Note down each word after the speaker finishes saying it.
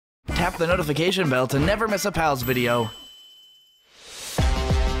tap the notification bell to never miss a Pals video.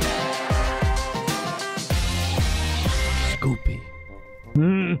 Scoopy.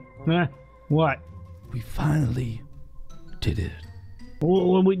 What? We finally did it.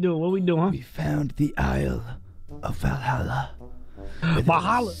 What we do? What we do, huh? We found the Isle of Valhalla. With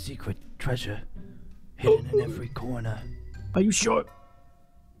Valhalla? a secret treasure hidden in every corner. Are you sure?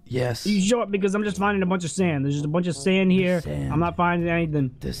 Yes. Are you sure? Because I'm just finding a bunch of sand. There's just a bunch of sand here. Sand. I'm not finding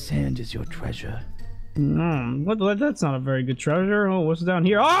anything. The sand is your treasure. That's not a very good treasure. Oh, what's down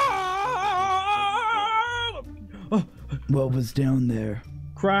here? Oh! What was down there?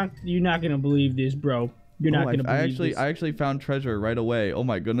 Kronk, you're not gonna believe this, bro. You're not gonna believe this. I actually found treasure right away. Oh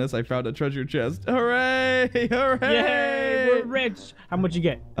my goodness, I found a treasure chest. Hooray! Hooray! Yay, we're rich. How much you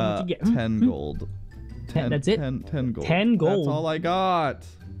get? How much you get? 10 gold. 10, that's it? 10 gold. 10 gold? That's all I got.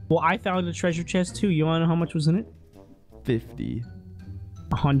 Well, I found a treasure chest too. You wanna know how much was in it? 50.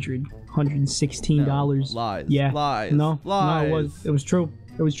 $116. No, lies. Yeah. Lies. No. Lies. No, it was true.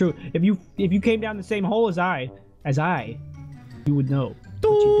 It was true. If you came down the same hole as I, you would know. But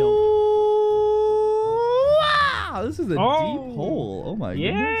you don't. Wow, this is a deep hole. Oh my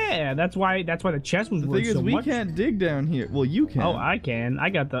goodness. Yeah, that's why the chest was worth so much. The thing is, we can't dig down here. Well, you can. Oh, I can. I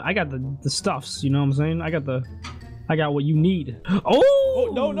got the stuffs. You know what I'm saying? I got what you need.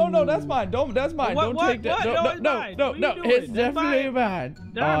 Oh no, that's mine. That's mine. Don't take that. No. It's definitely mine.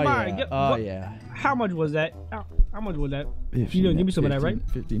 Oh yeah. How much was that? How much was that? 50, you gonna give me some of that, right?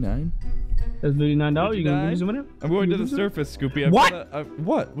 59. That's $59. You gonna give me some of that? I'm going to the surface, Scoopy. What?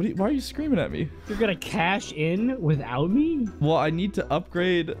 What? Why are you screaming at me? You're gonna cash in without me? Well, I need to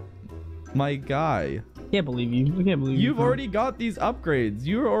upgrade my guy. Can't believe you. I can't believe you. You've already got these upgrades.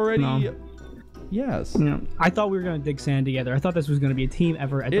 You're already. No. Yes. Yeah. I thought we were gonna dig sand together. I thought this was gonna be a team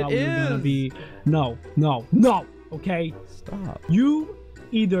effort. I thought we were gonna be. No. Okay. Stop.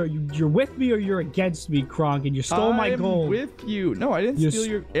 Either you're with me or you're against me, Kronk, and you stole my gold. I'm with you. No, I didn't steal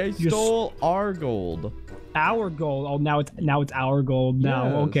your. I stole our gold. Our gold. Oh, now it's our gold.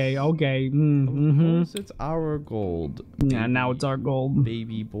 Now, yes. Okay. Of course, it's our gold. Yeah, now it's our gold.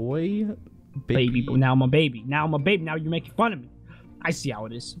 Baby boy. Baby boy. Now I'm a baby. Now you're making fun of me. I see how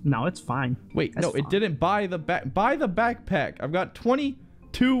it is. No, it's fine. Wait, no, it didn't buy the backpack. I've got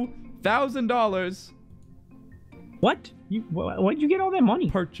 $22,000. What? Why'd you get all that money?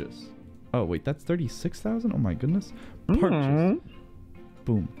 Purchase. Oh wait, that's 36,000. Oh my goodness. Purchase.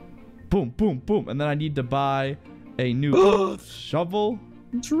 Boom, boom, boom, boom, and then I need to buy a new shovel.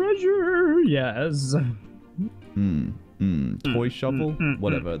 Treasure. Yes. Toy shovel.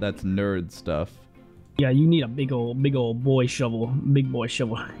 Whatever. That's nerd stuff. Yeah, you need a big old boy shovel. Big boy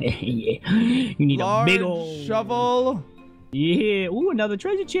shovel. Yeah. You need a big old shovel. Yeah. Ooh, another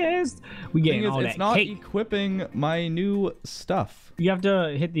treasure chest. We getting all that It's not cake. equiping my new stuff. You have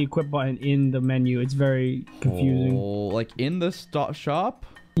to hit the equip button in the menu. It's very confusing. Oh, like in the shop?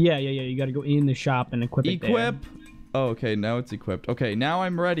 Yeah. You got to go in the shop and equip it there. Oh, okay. Now it's equipped. Okay, now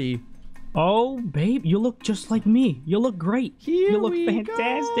I'm ready. Oh, babe, you look just like me. You look great. You look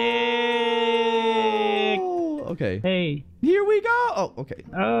fantastic. Go. Okay. Hey. Here we go. Oh, okay.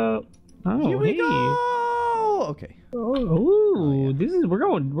 Here we go. Okay. We're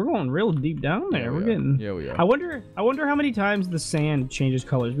going real deep down there. Yeah, we are. I wonder how many times the sand changes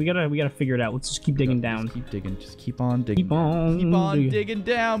colors. We gotta figure it out. Let's just keep digging down. Just keep digging. Just keep on digging. Keep on digging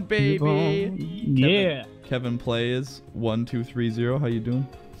down, baby. Yeah. Kevin Plays 1230. How you doing?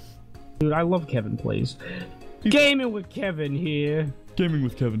 Dude, I love Kevin Plays. Gaming with Kevin here. Gaming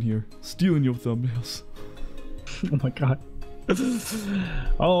with Kevin here. Stealing your thumbnails. Oh my god.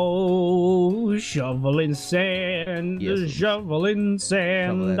 Oh, shoveling sand, shoveling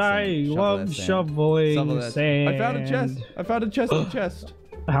sand. I love shoveling sand. I found a chest. I found a chest in the chest.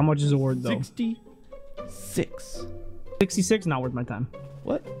 How much is it worth, though? 66. 66? Not worth my time.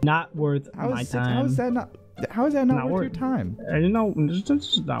 What? Not worth my time. How is that not worth your time? I don't know. It's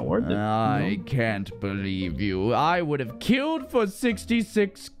just not worth it. I can't believe you. I would have killed for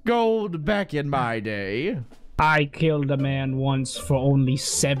 66 gold back in my day. I killed a man once for only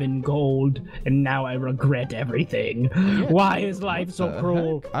 7 gold, and now I regret everything. Yeah, why is life so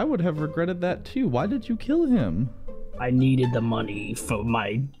cruel? Heck? I would have regretted that too. Why did you kill him? I needed the money for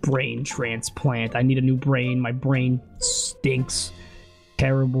my brain transplant. I need a new brain. My brain stinks.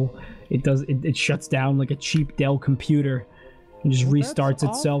 Terrible. It shuts down like a cheap Dell computer and just restarts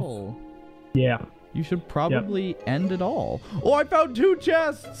itself. Awful. Yeah. You should probably end it all. Oh, I found 2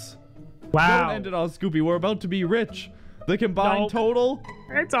 chests! Wow. Don't end it all, Scoopy. We're about to be rich. The combined total?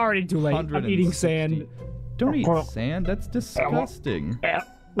 It's already too late. I'm eating sand. Don't eat sand. That's disgusting. Yeah.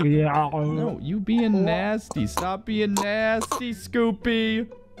 No, you being nasty. Stop being nasty,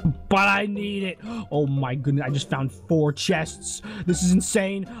 Scoopy. But I need it. Oh my goodness, I just found 4 chests. This is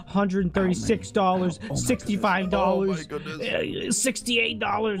insane. $136, $65, Oh my goodness.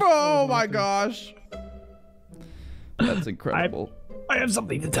 $68. Oh my gosh. That's incredible. I have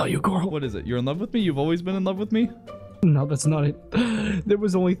something to tell you, Corl. What is it? You're in love with me? You've always been in love with me? No, that's not it. There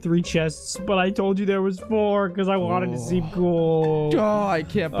was only 3 chests, but I told you there was 4 because I wanted to seem cool. Oh, I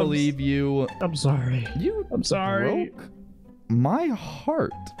can't believe you. I'm sorry. I'm sorry. Broke my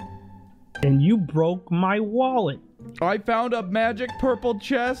heart. And you broke my wallet. I found a magic purple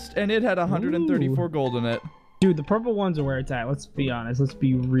chest and it had 134 gold in it. Dude, the purple ones are where it's at. Let's be honest. Let's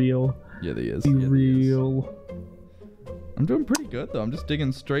be real. Yeah, they is. Be real. I'm doing pretty good though. I'm just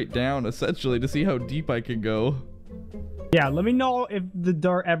digging straight down essentially to see how deep I can go. Yeah, let me know if the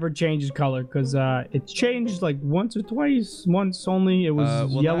dirt ever changes color, because it's changed like once or twice. Once only. It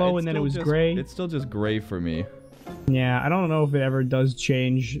was yellow and then it was gray. It's still just gray for me. Yeah, I don't know if it ever does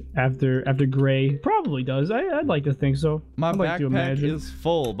change after gray. Probably does. I'd like to think so. My I'd like to backpack imagine. is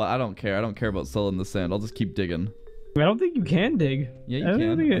full, but I don't care. I don't care about selling the sand. I'll just keep digging. I don't think you can dig. Yeah, you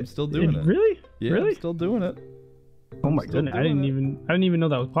can. I'm still doing it. Really? Yeah, really? I'm still doing it. Oh my goodness! I didn't even know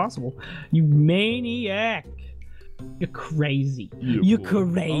that was possible. You maniac! You're crazy. You're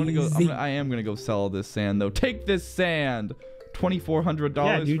crazy. I am gonna go sell this sand though. Take this sand.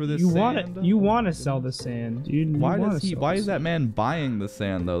 $2,400 for this sand. You want to sell the sand, dude. Why is that man buying the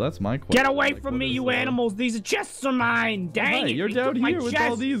sand though? That's my question. Get away from me, you animals! These chests are mine. Dang it! You're down here with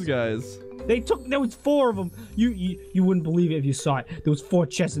all these guys. There was 4 of them. You wouldn't believe it if you saw it. There was 4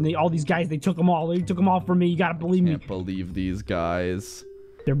 chests, and all these guys, they took them all. They took them all from me. You gotta believe me. Can't believe these guys.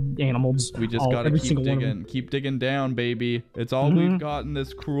 They're animals. We just gotta keep digging. Keep digging down, baby. It's all we've got in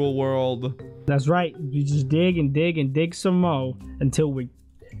this cruel world. That's right. You just dig and dig and dig some more until we're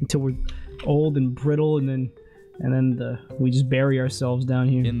old and brittle, and then we just bury ourselves down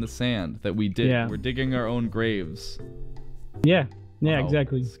here in the sand that we dig. Yeah. We're digging our own graves. Yeah. Yeah, Wow,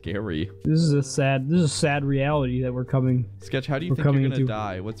 exactly. Scary. This is a sad reality that we're coming. Sketch, how do you think you're gonna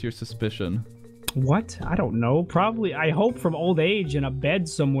die? What's your suspicion? What? I don't know. Probably, I hope from old age in a bed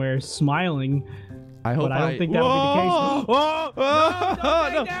somewhere, smiling. I hope. But I don't think that would be the case. Whoa!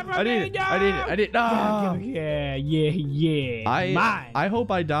 No, I need it. No. Yeah. I hope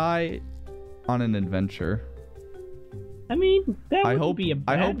I die on an adventure. I mean, that wouldn't be a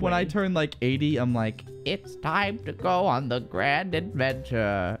bad I hope way. when I turn like 80, I'm like, it's time to go on the grand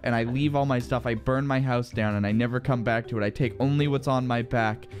adventure. And I leave all my stuff. I burn my house down and I never come back to it. I take only what's on my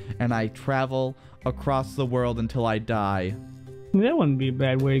back and I travel across the world until I die. That wouldn't be a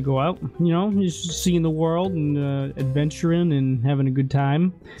bad way to go out. You know, just seeing the world and adventuring and having a good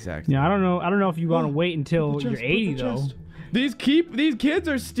time. Exactly. Yeah, I don't know if you want to wait until you're 80 though. These kids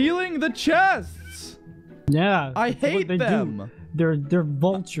are stealing the chests. Yeah. I hate them. They're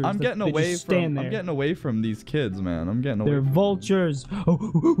vultures. I'm getting away from these kids, man. I'm getting away. They're vultures.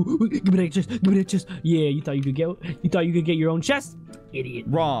 Oh, give me that chest. Give me that chest. Yeah, you thought you could get your own chest? Idiot.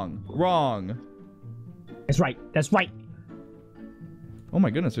 Wrong. That's right. Oh my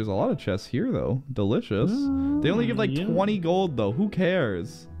goodness, there's a lot of chests here though. Delicious. They only give like 20 gold though. Who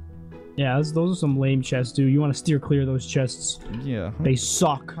cares? Yeah, those are some lame chests, dude. You want to steer clear of those chests. Yeah. They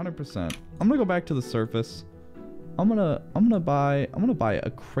suck. 100%. I'm gonna go back to the surface. I'm gonna buy a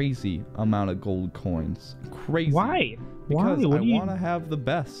crazy amount of gold coins. Crazy. Why? Because I want to have the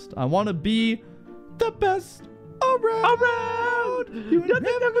best. I want to be the best around. You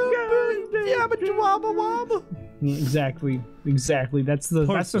Exactly. That's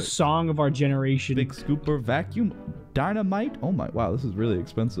the song of our generation. Big scooper vacuum. Dynamite. Oh my, wow, this is really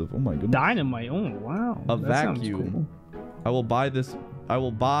expensive. Oh my goodness. Dynamite. Oh wow. A that vacuum. Cool. I will buy this. I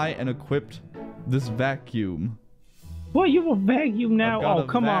will buy and equip this vacuum. What, you have a vacuum now? I've got oh,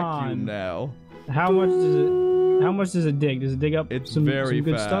 come vacuum on. now. How much does it dig? Does it dig up some good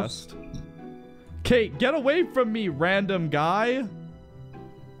fast. stuff? Kate, get away from me, random guy.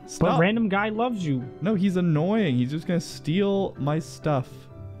 Stop. But random guy loves you. No, he's annoying. He's just gonna steal my stuff.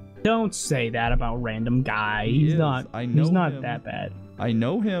 Don't say that about random guy. He's not that bad. I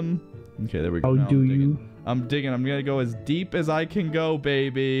know him. Okay, there we go. Oh, do you? I'm digging. I'm gonna go as deep as I can go,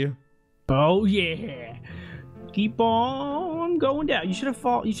 baby. Oh yeah. Keep on going down. You should have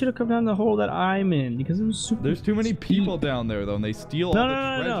come down the hole that I'm in because it was super. There's too many people down there though, and they steal all the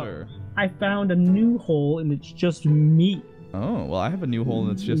treasure. No. I found a new hole and it's just meat. Oh, well, I have a new hole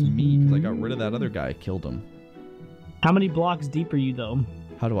and it's just me because I got rid of that other guy. I killed him. How many blocks deep are you though?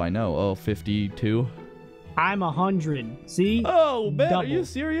 How do I know? Oh, 52. I'm 100. See? Oh, man, Double. are you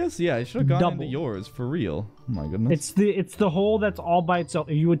serious? Yeah, I should have gone Double. into yours, for real. Oh my goodness. It's the hole that's all by itself.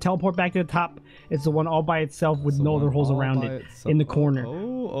 If you would teleport back to the top, it's the one all by itself with no other holes around it in the corner.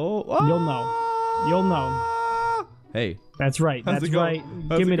 Oh. You'll know. You'll know. Hey. That's right. How's That's it going? right.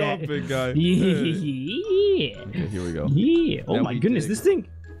 How's Give me it going, that. big guy? Yeah. Okay, here we go. Yeah. Oh Now my we goodness, dig.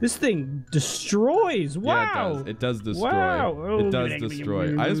 this thing destroys. Wow. Yeah, it does destroy. Wow. It does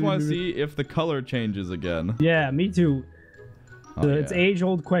destroy. I just want to see if the color changes again. Yeah, me too. Oh, It's yeah.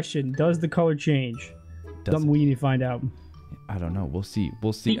 age-old question. Does the color change? Does Something we need to find out. I don't know. We'll see.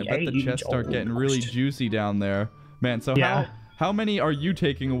 We'll see. I bet the chests start age-old getting really question. juicy down there. Man, so Yeah. how many are you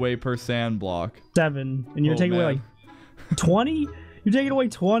taking away per sand block? 7, and you're Oh, taking away man. like 20. You're taking away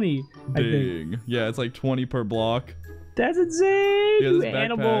 20. I think. Dang. Yeah, it's like 20 per block. That's insane. Yeah, You this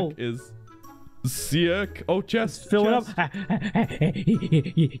animal. backpack is sick. Oh, chest. Fill it up. chest.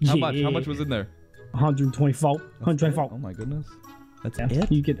 How much? How much was in there? 124. That's it? 124. Oh my goodness. That's Yeah,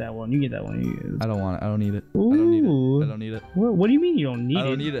 it? you get that one. You get that one. I don't want it. I don't need it. Ooh. I don't need it. I don't need it. What do you mean you don't need it? I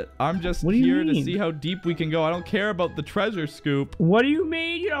don't need it. I'm just What do you here to mean? see how deep we can go. I don't care about the treasure scoop. What do you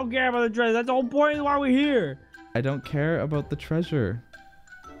mean you don't care about the treasure? That's the whole point of why we're here. I don't care about the treasure.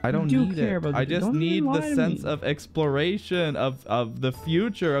 I don't do need care it. about I the- just don't need lie the to sense me. of exploration, of the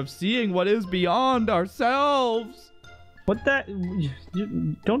future, of seeing what is beyond ourselves. What that?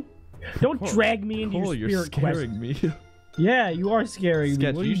 Don't drag me into Cole, your you're spirit quest. scaring me. Yeah, you are scaring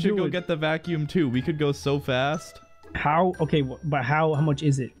Sketch, me. What are you should go doing? get the vacuum too. We could go so fast. How? Okay, but how much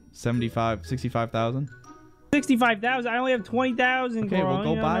is it? 65,000. 65,000. I only have 20,000. Okay, well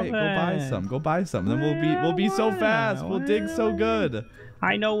go buy some. Go buy some. Then we'll be so fast. We'll dig so good.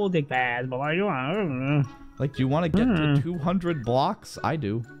 I know we'll dig fast, but I don't. Like, do you want to get to 200 blocks? I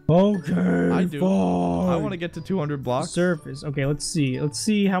do. Okay. I do. Fine. I want to get to 200 blocks. Surface. Okay, let's see. Let's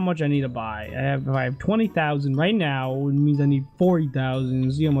see how much I need to buy. If I have 20,000 right now, it means I need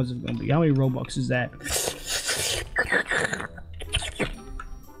 40,000. See how much it's gonna be. How many Robux is that?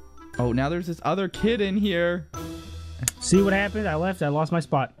 Oh, now there's this other kid in here. See what happened? I left. I lost my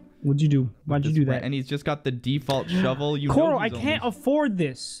spot. What'd you do? Why'd you do that? And he's just got the default shovel. You Coral, know I he's can't only... afford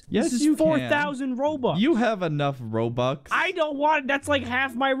this. Yes, this is you can. 4,000 Robux. You have enough Robux. I don't want it. That's like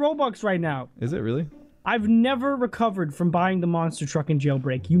half my Robux right now. Is it really? I've never recovered from buying the monster truck in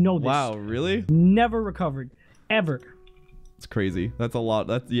Jailbreak. You know this. Wow, really? Never recovered. Ever. It's crazy. That's a lot.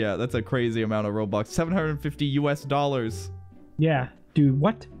 That's a crazy amount of Robux. $750 US. Yeah. Dude,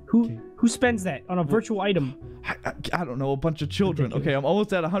 what? Who spends that on a virtual item? I don't know, a bunch of children. Ridiculous. Okay, I'm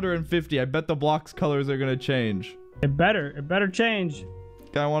almost at 150. I bet the blocks colors are gonna change. It better change.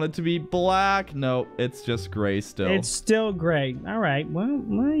 I want it to be black. No, it's just gray still. It's still gray. All right. Well,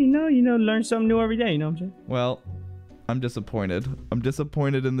 you know, learn something new every day. You know what I'm saying? Well, I'm disappointed. I'm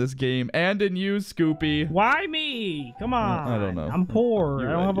disappointed in this game and in you, Scoopy. Why me? Come on. I don't know. I'm poor. You're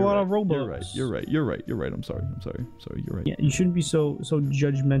I don't right, have a you're lot right, of Robux. You're right. I'm sorry. You're right. Yeah, you shouldn't be so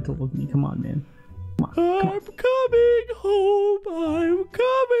judgmental with me. Come on, man. I'm coming home.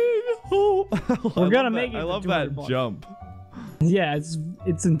 We're gonna make it. I to love 200 that bucks. jump. Yeah,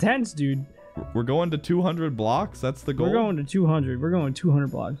 it's intense, dude. We're going to 200 blocks. That's the goal. We're going to 200. We're going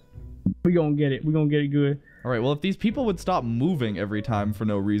 200 blocks. We're gonna get it. We're gonna get it good. All right. Well, if these people would stop moving every time for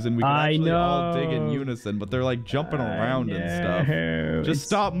no reason, we could actually all dig in unison. But they're like jumping around and stuff. Just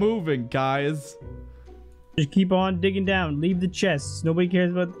stop moving, guys. Just keep on digging down. Leave the chests. Nobody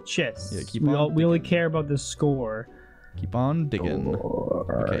cares about the chests. Yeah, keep we on we only digging. care about the score. Keep on digging.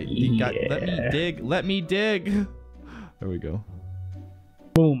 Okay. Let me dig. There we go.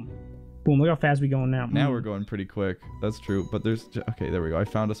 Boom. Boom. Look how fast we're going now. Now we're going pretty quick. That's true. But there's... Okay, there we go. I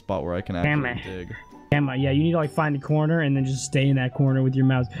found a spot where I can actually dig. Emma, yeah, you need to like find a corner and then just stay in that corner with your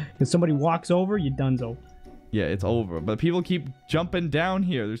mouse. If somebody walks over, you're donezo. Yeah, it's over. But people keep jumping down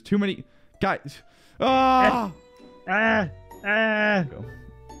here. There's too many... Guys. Ah! Go.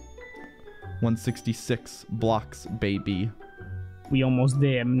 166 blocks, baby. We almost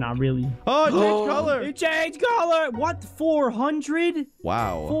there. Not really. Oh, it changed color! It changed color! What? 400?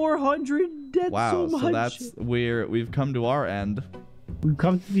 Wow. 400? That's Wow, so much. so that's where we've come to our end. We've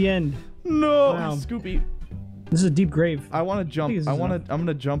come to the end. No, Wow. Scoopy. This is a deep grave. I want to jump. I'm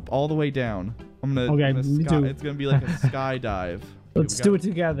gonna jump all the way down. Okay, me too. It's gonna be like a skydive. Let's do it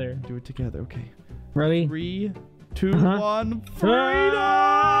together. Do it together. Okay. Ready? 3, 2, Uh-huh. 1. Freedom!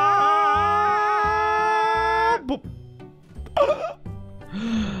 Boop.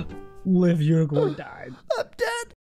 Live unicorn died. I'm dead.